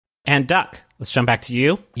And Duck, let's jump back to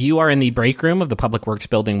you. You are in the break room of the Public Works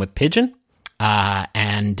building with Pigeon,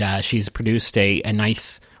 and she's produced a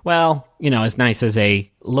nice, well, as nice as a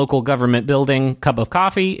local government building cup of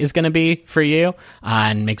coffee is going to be for you,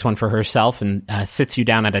 and makes one for herself and sits you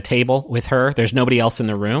down at a table with her. There's nobody else in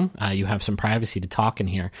the room. You have some privacy to talk in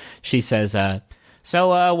here. She says,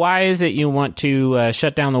 so why is it you want to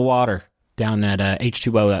shut down the water down at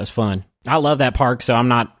H2O? That was fun. I love that park, so I'm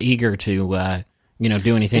not eager to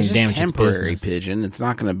do anything to damage its business. Pigeon. It's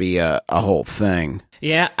not going to be a whole thing.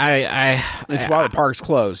 Yeah, it's why the park's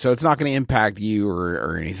closed, so it's not going to impact you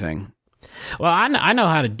or anything. Well, I know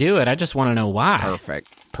how to do it. I just want to know why.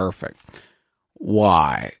 Perfect.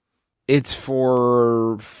 Why? It's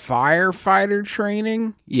for firefighter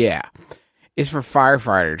training? Yeah. It's for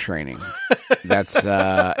firefighter training. That's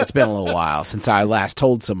it's been a little while since I last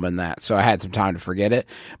told someone that, so I had some time to forget it.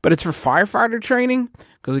 But it's for firefighter training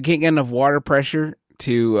because we can't get enough water pressure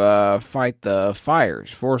to fight the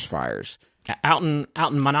fires, forest fires. Out in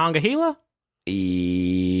Monongahela?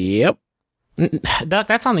 Yep. Duck,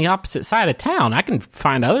 that's on the opposite side of town. I can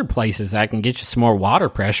find other places that can get you some more water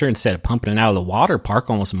pressure instead of pumping it out of the water park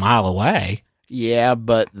almost a mile away. Yeah,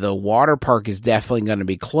 but the water park is definitely going to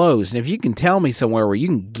be closed. And if you can tell me somewhere where you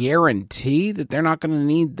can guarantee that they're not going to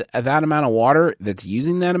need that amount of water that's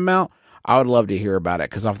using that amount, I would love to hear about it.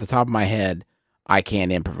 Because off the top of my head, I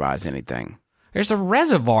can't improvise anything. There's a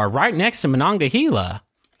reservoir right next to Monongahela.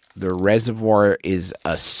 The reservoir is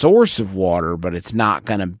a source of water, but it's not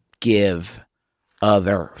going to give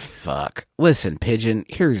other fuck. Listen, Pigeon,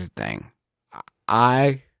 here's the thing.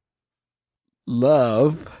 I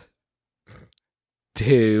love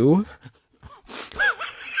to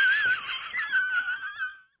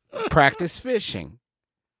practice fishing,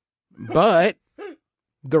 but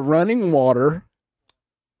the running water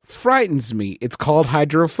frightens me. It's called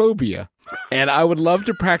hydrophobia, and I would love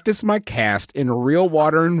to practice my cast in a real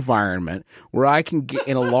water environment where I can get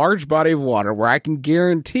in a large body of water where I can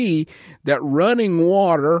guarantee that running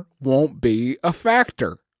water won't be a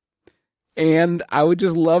factor. And I would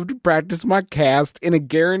just love to practice my cast in a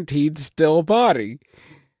guaranteed still body.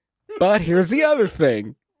 But here's the other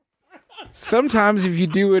thing. Sometimes if you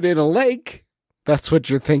do it in a lake, that's what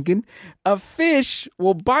you're thinking, a fish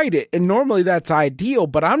will bite it. And normally that's ideal,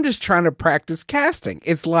 but I'm just trying to practice casting.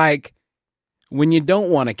 It's like when you don't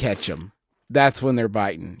want to catch them, that's when they're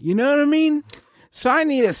biting. You know what I mean? So I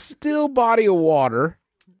need a still body of water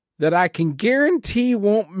that I can guarantee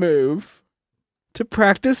won't move to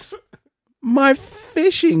practice my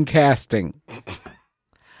fishing casting.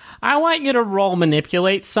 I want you to roll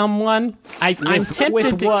manipulate someone. I'm tempted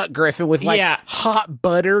with what, Griffin? With hot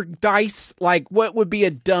butter dice? Like what would be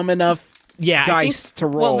a dumb enough dice to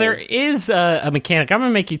roll? Well, there is a mechanic. I'm going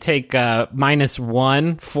to make you take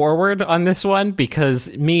 -1 forward on this one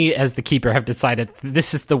because me as the keeper have decided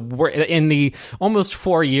this is in the almost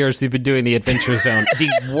 4 years we've been doing the Adventure Zone,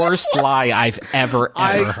 the worst lie I've ever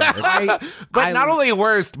heard. But not only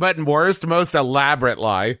worst, but most elaborate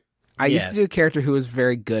lie. I used to do a character who was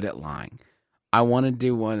very good at lying. I want to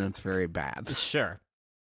do one that's very bad. Sure.